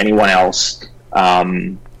better than anyone else,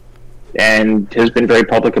 and has been very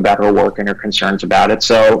public about her work and her concerns about it.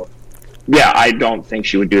 So, yeah, I don't think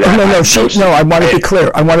she would do that. I want to be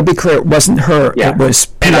clear. It wasn't her. Yeah. It was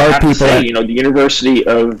PR and I have people. To say, the University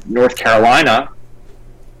of North Carolina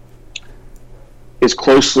is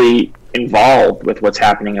closely involved with what's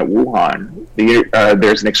happening at Wuhan.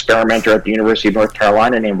 There's an experimenter at the University of North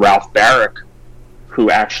Carolina named Ralph Barrick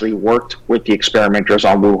who actually worked with the experimenters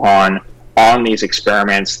on Wuhan on these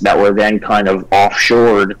experiments that were then kind of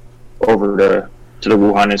offshored over to the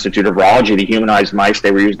Wuhan Institute of Virology. The humanized mice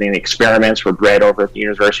they were using in the experiments were bred over at the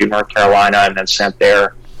University of North Carolina and then sent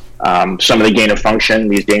there. Some of the gain of function,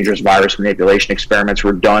 these dangerous virus manipulation experiments,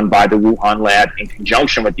 were done by the Wuhan lab in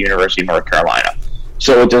conjunction with the University of North Carolina.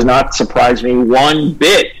 So it does not surprise me one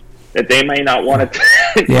bit that they may not want to,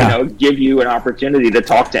 give you an opportunity to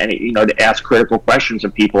talk to to ask critical questions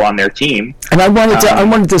of people on their team. And I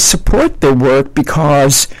wanted to support their work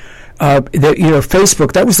because,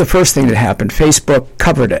 Facebook. That was the first thing that happened. Facebook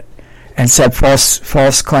covered it and said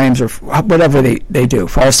false claims or whatever they do,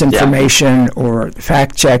 false information or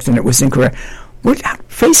fact checked, and it was incorrect.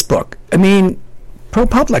 Facebook? I mean,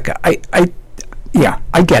 ProPublica.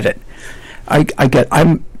 I get it. I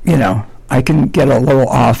can get a little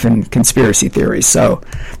off in conspiracy theories. So,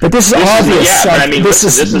 but this is obvious. This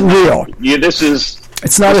is real.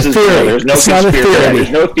 It's not a theory. There's no conspiracy. There's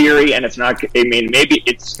no theory, and it's not. I mean, maybe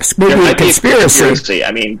it's a conspiracy.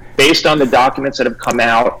 I mean, based on the documents that have come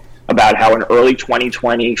out about how in early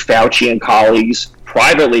 2020, Fauci and colleagues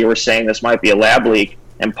privately were saying this might be a lab leak,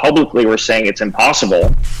 and publicly were saying it's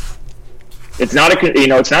impossible. It's not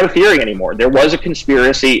a theory anymore. There was a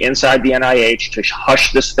conspiracy inside the NIH to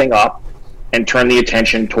hush this thing up and turn the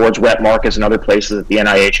attention towards wet markets and other places that the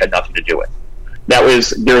NIH had nothing to do with.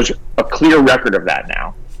 There's a clear record of that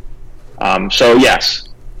now. So yes,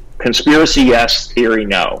 conspiracy yes, theory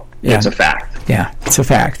no. Yeah. It's a fact. Yeah, it's a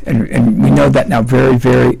fact, and we know that now very,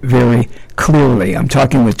 very, very clearly. I'm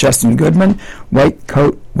talking with Justin Goodman, White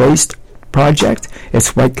Coat Waste Project.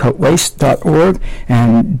 It's whitecoatwaste.org,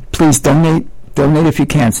 and please donate if you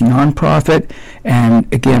can. It's a nonprofit, and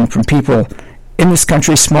again, from people in this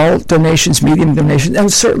country, small donations, medium donations,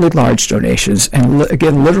 and certainly large donations, and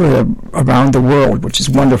again, literally around the world, which is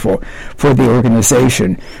wonderful for the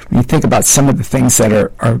organization. When you think about some of the things that are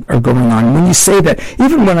going on, when you say that,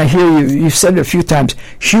 even when I hear you've said it a few times,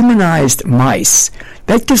 humanized mice,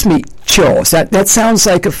 that gives me chills. That sounds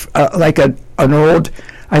like an old,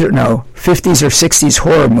 I don't know, 50s or 60s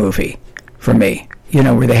horror movie for me.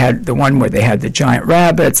 Where they had the one where they had the giant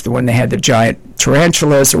rabbits, the one they had the giant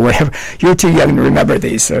tarantulas, or whatever. You're too young to remember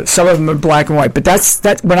these. Some of them are black and white. But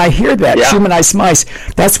that when I hear that, humanized mice,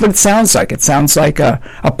 that's what it sounds like. It sounds like a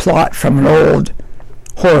plot from an old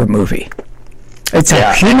horror movie. It's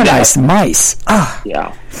a humanized mice.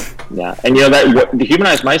 Yeah. And the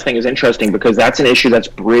humanized mice thing is interesting because that's an issue that's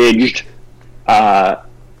bridged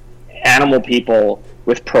animal people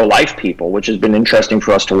with pro-life people, which has been interesting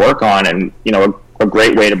for us to work on, and a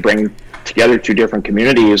great way to bring together two different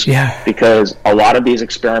communities, because a lot of these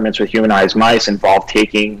experiments with humanized mice involve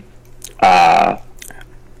taking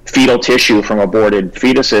fetal tissue from aborted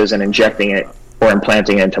fetuses and injecting it or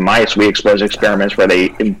implanting it into mice. We exposed experiments where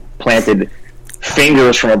they implanted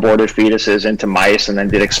fingers from aborted fetuses into mice and then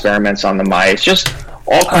did experiments on the mice, just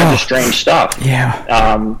all kinds of strange stuff.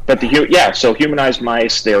 So humanized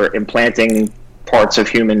mice, they're implanting parts of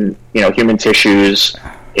human tissues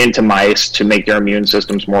into mice to make their immune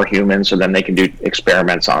systems more human, so then they can do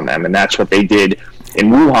experiments on them. And that's what they did in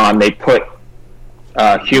Wuhan. They put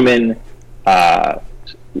human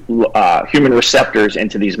receptors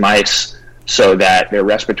into these mice so that their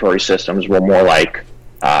respiratory systems were more like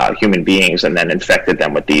human beings, and then infected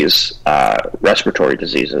them with these respiratory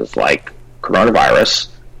diseases like coronavirus,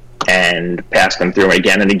 and passed them through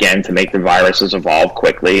again and again to make the viruses evolve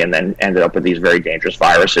quickly, and then ended up with these very dangerous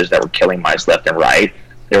viruses that were killing mice left and right.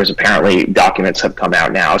 There was apparently documents have come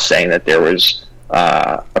out now saying that there was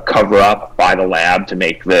a cover-up by the lab to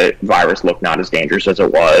make the virus look not as dangerous as it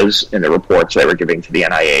was in the reports they were giving to the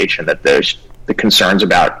NIH, and that the concerns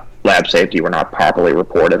about lab safety were not properly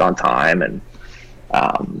reported on time, and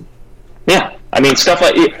stuff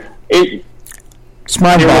like it. It's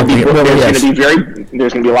mind-boggling.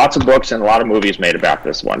 There's going to be lots of books and a lot of movies made about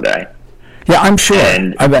this one day. Yeah, I'm sure.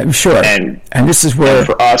 I'm sure. And this is where,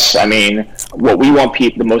 for us, what we want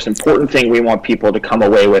the most important thing we want people to come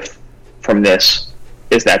away with from this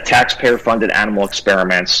is that taxpayer-funded animal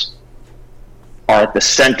experiments are at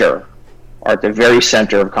the very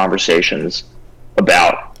center of conversations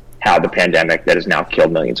about how the pandemic that has now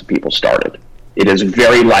killed millions of people started. It is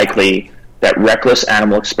very likely that reckless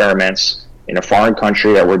animal experiments in a foreign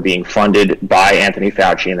country that were being funded by Anthony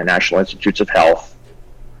Fauci and the National Institutes of Health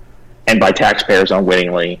and by taxpayers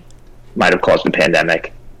unwittingly might have caused the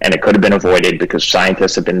pandemic. And it could have been avoided because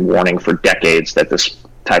scientists have been warning for decades that this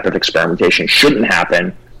type of experimentation shouldn't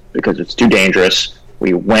happen because it's too dangerous.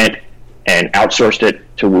 We went and outsourced it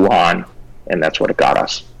to Wuhan, and that's what it got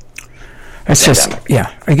us. It's just,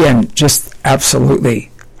 again, just absolutely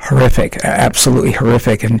horrific.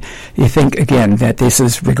 And you think, again, that this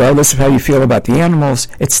is, regardless of how you feel about the animals,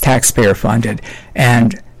 it's taxpayer funded.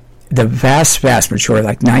 And the vast majority,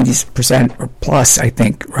 like 90% or plus, I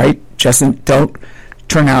think, right, Justin, don't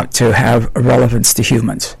turn out to have a relevance to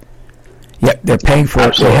humans. Yet they're paying for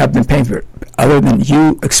it. They have been paying for it. Other than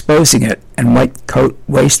you exposing it and White Coat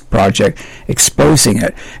Waste Project exposing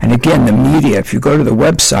it. And again, the media, if you go to the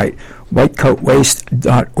website,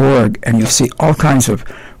 whitecoatwaste.org, and you'll see all kinds of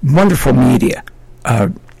wonderful media.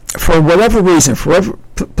 For whatever reason, for whatever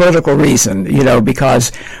political reason,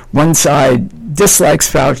 because one side dislikes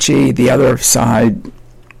Fauci, the other side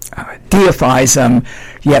deifies him,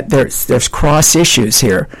 yet there's cross issues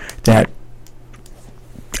here that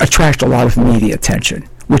attract a lot of media attention,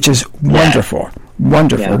 which is wonderful.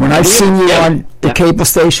 Yeah. When I've seen you on the cable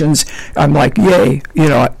stations, I'm like, yay.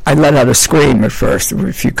 I let out a scream at first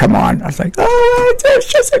if you come on. I was like, oh,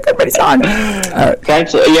 it's just a good one. He's on.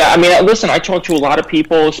 Thanks. Yeah, listen, I talk to a lot of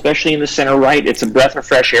people, especially in the center right. It's a breath of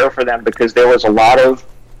fresh air for them because there was a lot of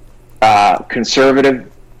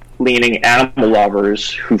conservative-leaning animal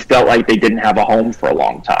lovers who felt like they didn't have a home for a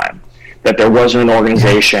long time, that there wasn't an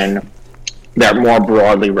organization that more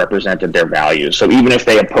broadly represented their values. So even if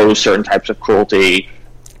they opposed certain types of cruelty,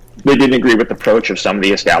 they didn't agree with the approach of some of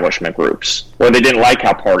the establishment groups, or they didn't like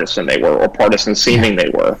how partisan they were, or partisan seeming they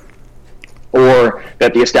were, or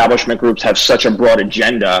that the establishment groups have such a broad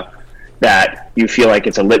agenda that you feel like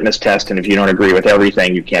it's a litmus test, and if you don't agree with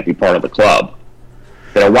everything, you can't be part of the club.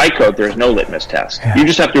 But a white coat, there's no litmus test. Yeah. You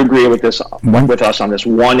just have to agree with us on this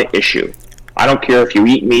one issue. I don't care if you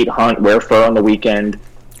eat meat, hunt, wear fur on the weekend.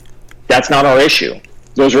 That's not our issue.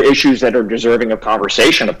 Those are issues that are deserving of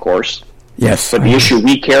conversation, of course. Yes. But the issue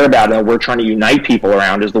we care about and we're trying to unite people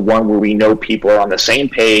around is the one where we know people are on the same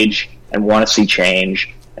page and want to see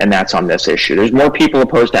change, and that's on this issue. There's more people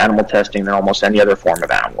opposed to animal testing than almost any other form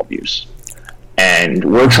of animal abuse. And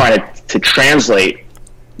we're trying to translate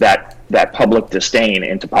that public disdain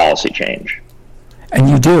into policy change. And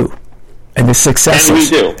you do. And the successes. And we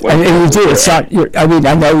do. And you do. It's not. I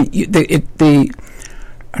know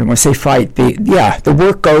I don't want to say fight. The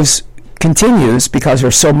work continues because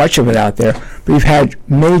there's so much of it out there. But you've had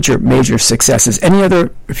major successes. Any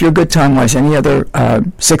other, if you're good time-wise, any other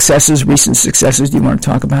recent successes you want to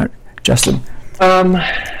talk about, Justin? I'll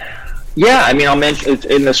mention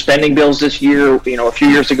in the spending bills this year. A few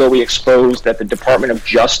years ago, we exposed that the Department of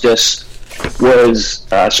Justice was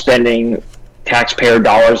spending taxpayer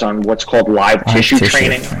dollars on what's called live tissue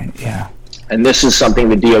training. Yeah. And this is something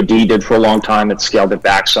the DOD did for a long time. It scaled it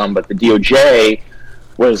back some, but the DOJ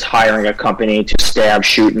was hiring a company to stab,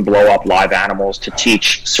 shoot, and blow up live animals to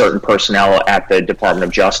teach certain personnel at the Department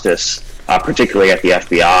of Justice, particularly at the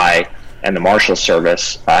FBI and the Marshal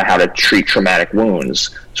Service, how to treat traumatic wounds.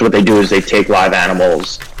 So what they do is they take live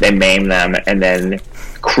animals, they maim them, and then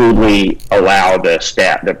crudely allow the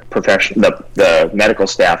staff, the medical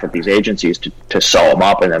staff at these agencies to sew them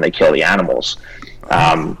up, and then they kill the animals.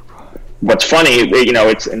 What's funny,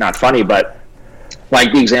 it's not funny, but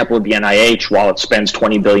like the example of the NIH, while it spends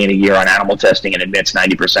 $20 billion a year on animal testing and admits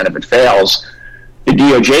 90% of it fails, the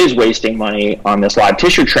DOJ is wasting money on this live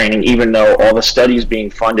tissue training, even though all the studies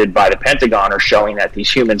being funded by the Pentagon are showing that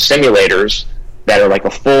these human simulators that are like a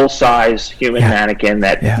full-size human mannequin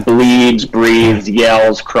that bleeds, breathes,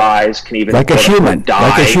 yells, cries, can even like a human die.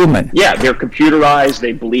 Like a human. Yeah, they're computerized.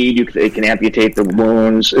 They bleed. They can amputate the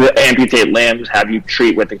wounds, amputate limbs, have you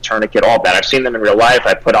treat with a tourniquet, all that. I've seen them in real life.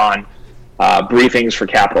 I put on briefings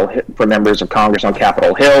for members of Congress on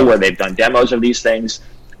Capitol Hill where they've done demos of these things.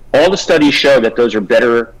 All the studies show that those are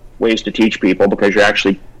better ways to teach people because you're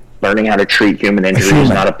actually learning how to treat human injuries,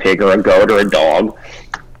 not a pig or a goat or a dog.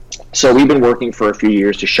 So we've been working for a few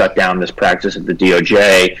years to shut down this practice at the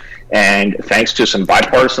DOJ, and thanks to some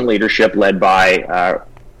bipartisan leadership led by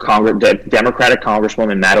Democratic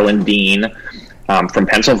Congresswoman Madeline Dean from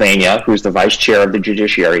Pennsylvania, who's the vice chair of the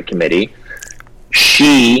Judiciary Committee,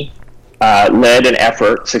 she led an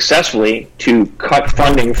effort successfully to cut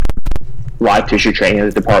funding for live tissue training in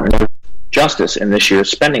the Department of Justice in this year's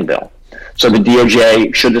spending bill. So the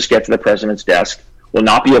DOJ, should this get to the president's desk, will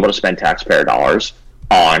not be able to spend taxpayer dollars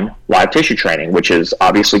on live tissue training, which is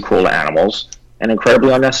obviously cruel to animals and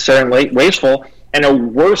incredibly unnecessary and wasteful, and a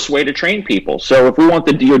worse way to train people. So if we want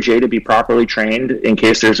the DOJ to be properly trained in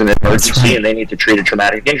case there's an emergency and they need to treat a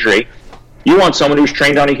traumatic injury, you want someone who's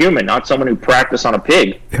trained on a human, not someone who practiced on a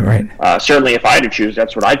pig. Right. Certainly, if I had to choose,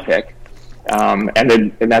 that's what I'd pick.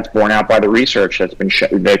 And that's borne out by the research that's been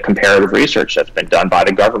the comparative research that's been done by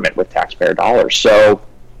the government with taxpayer dollars. So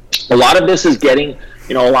a lot of this is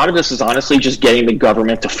honestly just getting the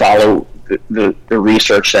government to follow the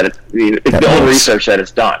research that research that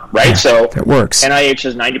it's done, right? Yeah, so it works. NIH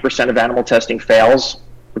says 90% of animal testing fails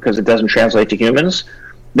because it doesn't translate to humans.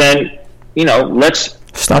 Then let's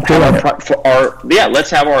stop doing it. Let's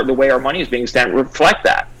have the way our money is being spent reflect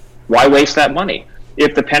that. Why waste that money?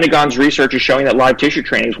 If the Pentagon's research is showing that live tissue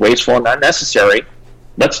training is wasteful and unnecessary,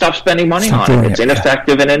 let's stop spending money on it. It's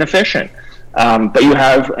ineffective and inefficient. But you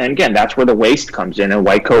have, and again, that's where the waste comes in, and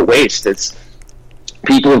white coat waste. It's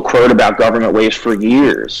people who quote about government waste for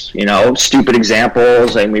years, stupid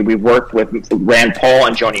examples. I mean, we've worked with Rand Paul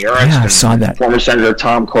and Joni Ernst, I saw that. Former Senator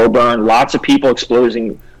Tom Coburn, lots of people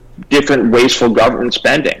exposing different wasteful government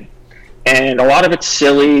spending. And a lot of it's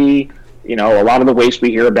silly. A lot of the waste we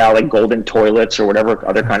hear about, like golden toilets or whatever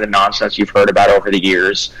other kind of nonsense you've heard about over the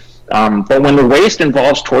years. But when the waste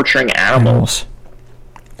involves torturing animals,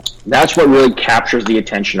 that's what really captures the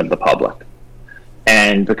attention of the public.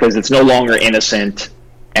 And because it's no longer innocent,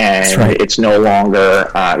 and it's no longer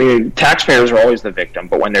taxpayers are always the victim,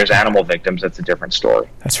 but when there's animal victims, it's a different story.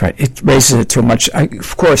 That's right. It raises it too much.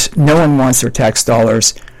 Of course, no one wants their tax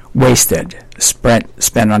dollars wasted,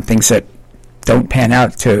 spent on things that don't pan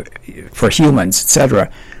out for humans,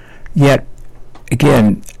 etc. Yet,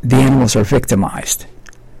 again, the animals are victimized.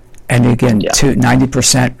 And again,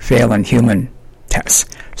 90% fail in human tests.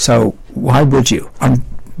 So why would you? On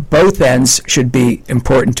both ends should be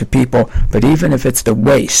important to people, but even if it's the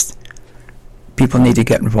waste, people need to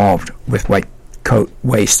get involved with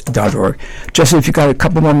whitecoatwaste.org. Justin, if you've got a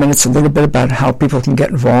couple more minutes, a little bit about how people can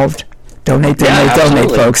get involved. Donate,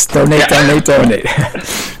 folks. Donate.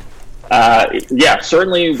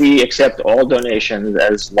 Certainly we accept all donations,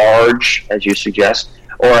 as large as you suggest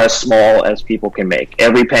or as small as people can make.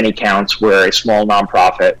 Every penny counts. We're a small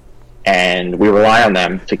nonprofit, and we rely on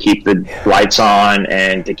them to keep the lights on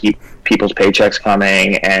and to keep people's paychecks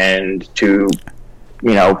coming and to,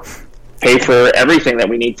 pay for everything that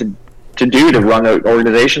we need to do to run an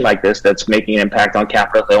organization like this that's making an impact on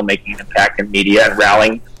Capitol Hill, making an impact in media, and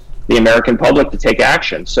rallying the American public to take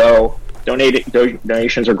action. So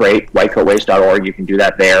donations are great. Whitecoatwaste.org, you can do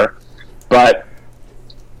that there. But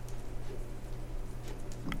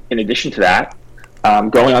in addition to that,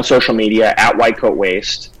 going on social media at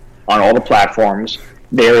whitecoatwaste on all the platforms,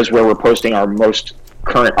 there is where we're posting our most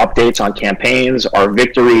current updates on campaigns, our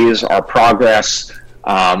victories, our progress,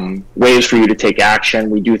 ways for you to take action.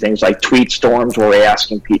 We do things like tweet storms, where we're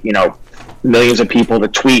asking millions of people to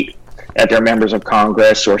tweet at their members of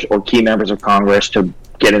Congress or key members of Congress to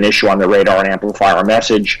get an issue on the radar and amplify our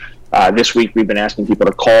message. This week, we've been asking people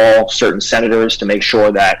to call certain senators to make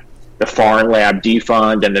sure that the foreign lab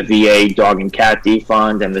defund and the VA dog and cat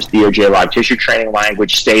defund and this DOJ live tissue training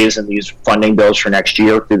language stays in these funding bills for next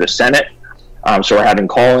year through the Senate. So we're having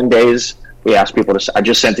call-in days. We ask people to. I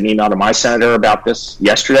just sent an email to my senator about this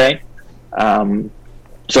yesterday.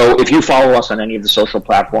 So if you follow us on any of the social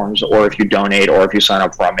platforms, or if you donate, or if you sign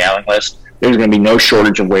up for our mailing list, there's going to be no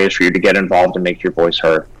shortage of ways for you to get involved and make your voice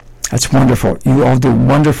heard. That's wonderful. You all do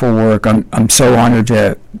wonderful work. I'm so honored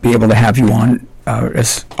to be able to have you on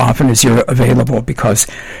as often as you're available, because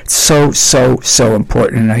it's so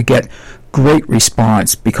important. And I get great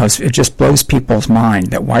response because it just blows people's mind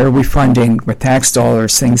that why are we funding with tax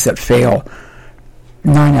dollars things that fail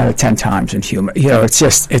 9 out of 10 times in human.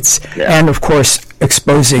 And of course,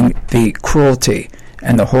 exposing the cruelty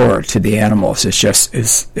and the horror to the animals is just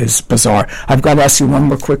is bizarre. I've got to ask you one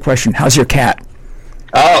more quick question. How's your cat?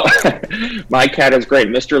 Oh, my cat is great.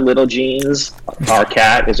 Mr. Little Jeans, our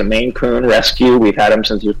cat, is a Maine Coon rescue. We've had him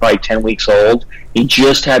since he was probably 10 weeks old. He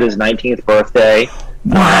just had his 19th birthday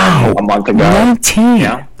a month ago.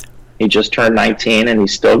 19? He just turned 19, and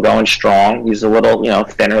he's still going strong. He's a little,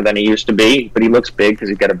 thinner than he used to be, but he looks big because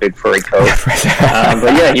he's got a big furry coat.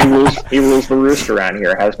 But yeah, he rules the roost around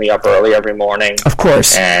here. Has me up early every morning. Of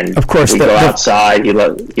course, and of course, we go outside. He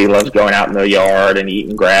loves going out in the yard and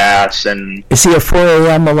eating grass. And is he a 4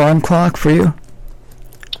 a.m. alarm clock for you?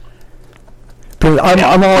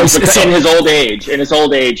 I'm always in his old age. In his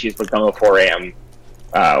old age, he's become a 4 a.m.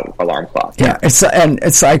 Alarm clock. Yeah,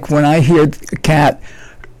 it's like when I hear the cat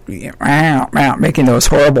making those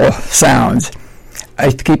horrible sounds,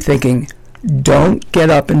 I keep thinking, don't get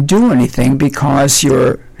up and do anything, because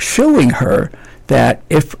you're showing her that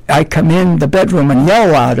if I come in the bedroom and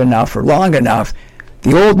yell loud enough or long enough,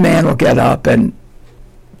 the old man will get up and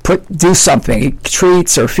do something,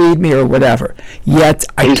 treats or feed me or whatever. Yet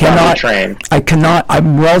I cannot.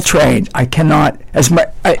 I'm well trained. I cannot.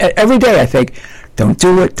 Every day I think, don't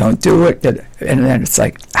do it, and then it's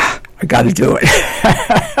like, I got to do it.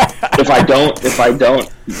 If I don't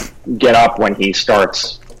get up when he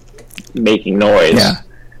starts making noise,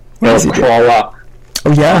 he'll crawl up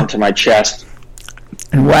onto my chest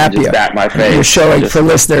and whap you. Bat my face. You're showing for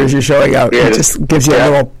listeners. You're showing out. It just gives you a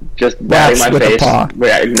little batting my with face. A paw.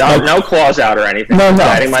 No claws out or anything. No,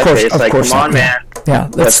 batting my face. Like, come on, man. Yeah,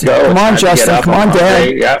 let's go. Come on, Justin. Come on,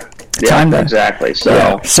 Dad. Yeah, exactly.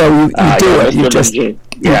 So, so you do it. You just,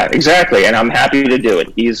 exactly. And I'm happy to do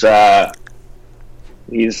it. He's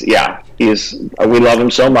we love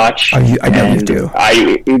him so much. I know you do.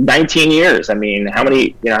 19 years. I mean, how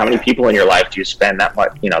many people in your life do you spend that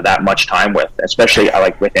much time with? Especially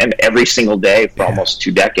like with him every single day for almost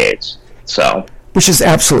 2 decades. So, which is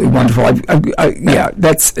absolutely wonderful.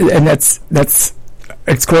 That's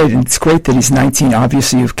it's great. And it's great that he's 19.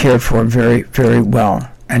 Obviously, you've cared for him very, very well,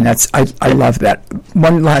 and I love that.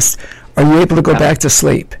 One last, are you able to go back to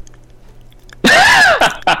sleep?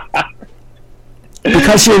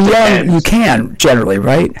 Because you're young, you can generally,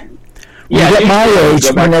 right? When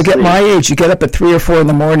I get my age, you get up at 3 or 4 in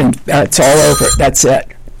the morning. It's all over. That's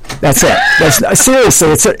it.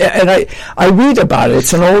 Seriously, and I read about it.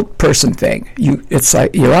 It's an old person thing. It's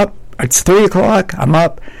like you're up. It's 3 o'clock. I'm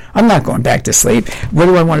up. I'm not going back to sleep. What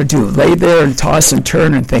do I want to do? Lay there and toss and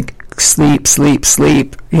turn and think, sleep. 4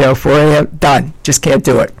 a.m. done. Just can't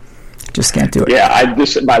do it. Yeah,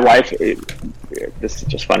 my wife. This is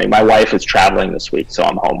just funny. My wife is traveling this week, so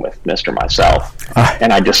I'm home with Mr. myself.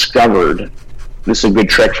 And I discovered, this is a good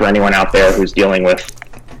trick for anyone out there who's dealing with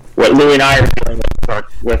what Louie and I are dealing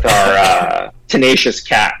with our tenacious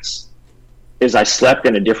cats, is I slept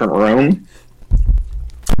in a different room.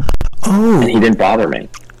 Oh. And he didn't bother me.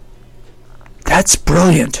 That's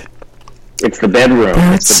brilliant. It's the bedroom.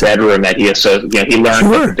 It's the bedroom that he he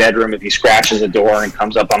learned that the bedroom, if he scratches a door and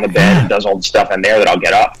comes up on the bed and does all the stuff in there, that I'll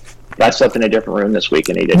get up. But I slept in a different room this week,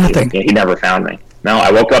 and he didn't. He never found me. No, I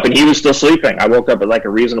woke up and he was still sleeping. I woke up at like a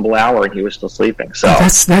reasonable hour, and he was still sleeping. So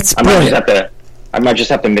that's brilliant. I might just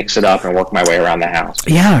have to mix it up and work my way around the house.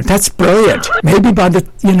 Yeah, that's brilliant. Maybe by the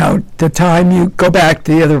time you go back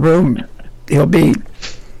to the other room, he'll be,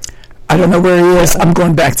 I don't know where he is. I'm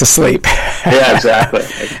going back to sleep. Yeah, exactly.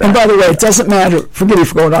 And by the way, it doesn't matter. Forgive me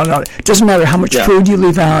for going on and on. It doesn't matter how much food you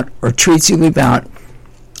leave out or treats you leave out.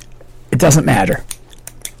 It doesn't matter.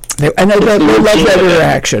 They love that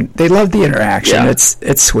interaction. They love the interaction. Yeah.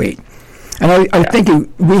 It's sweet. And I think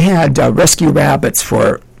we had rescue rabbits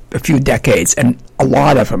for a few decades, and a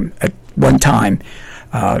lot of them at one time,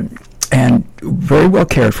 and very well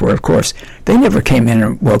cared for, of course. They never came in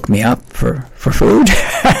and woke me up for food.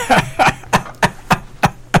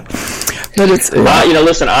 But it's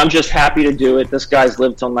listen, I'm just happy to do it. This guy's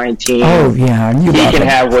lived till 19. Oh yeah, and he can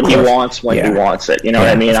have what he wants when he wants it. You know what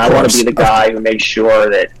I mean? I want to be the guy who makes sure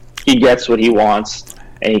that he gets what he wants,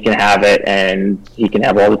 and he can have it, and he can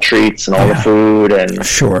have all the treats and all the food, and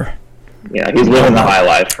sure. He's living the high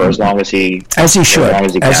life for as long as he should. Yeah,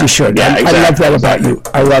 exactly. I love that about you.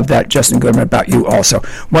 I love that, Justin Goodman, about you also.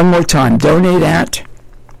 One more time, donate at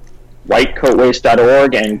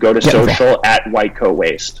whitecoatwaste.org and go to social at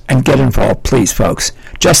whitecoatwaste. And get involved, please, folks.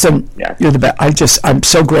 Justin, you're the best. I'm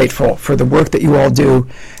so grateful for the work that you all do,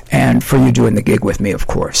 and for you doing the gig with me, of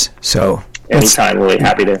course. So anytime, really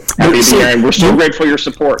happy to be here, and we're so grateful for your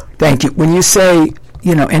support. Thank you. When you say,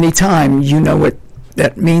 anytime, you know what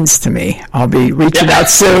that means to me. I'll be reaching out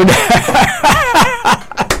soon.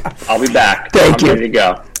 I'll be back. Thank you. Ready to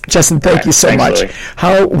go. Justin, thank you so much. Louie.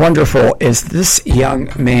 How wonderful is this young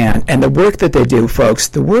man, and the work that they do, folks,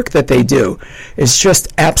 the work that they do is just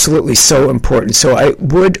absolutely so important. So I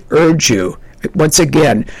would urge you, once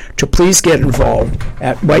again, to please get involved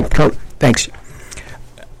at White Coat. Thanks.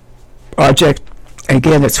 Project.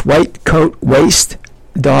 Again, it's whitecoatwaste.org.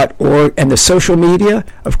 whitecoatwaste.org. And the social media,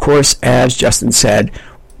 of course, as Justin said,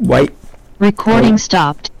 Recording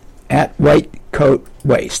stopped. At White Coat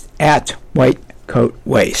Waste. At White Coat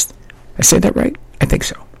Waste. I say that right? I think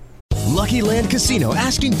so. Lucky Land Casino,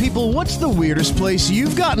 asking people, what's the weirdest place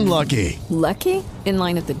you've gotten lucky? Lucky? In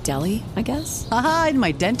line at the deli, I guess? Aha, in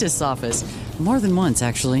my dentist's office. More than once,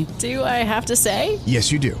 actually. Do I have to say?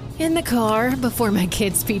 Yes, you do. In the car before my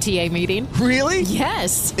kids' PTA meeting. Really?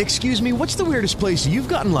 Yes. Excuse me, what's the weirdest place you've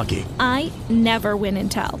gotten lucky? I never win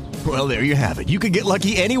and tell. Well, there you have it. You can get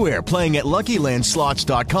lucky anywhere, playing at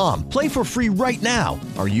LuckyLandSlots.com. Play for free right now.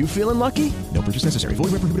 Are you feeling lucky? No purchase necessary.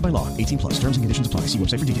 Void where prohibited by law. 18+. Terms and conditions apply. See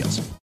website for details.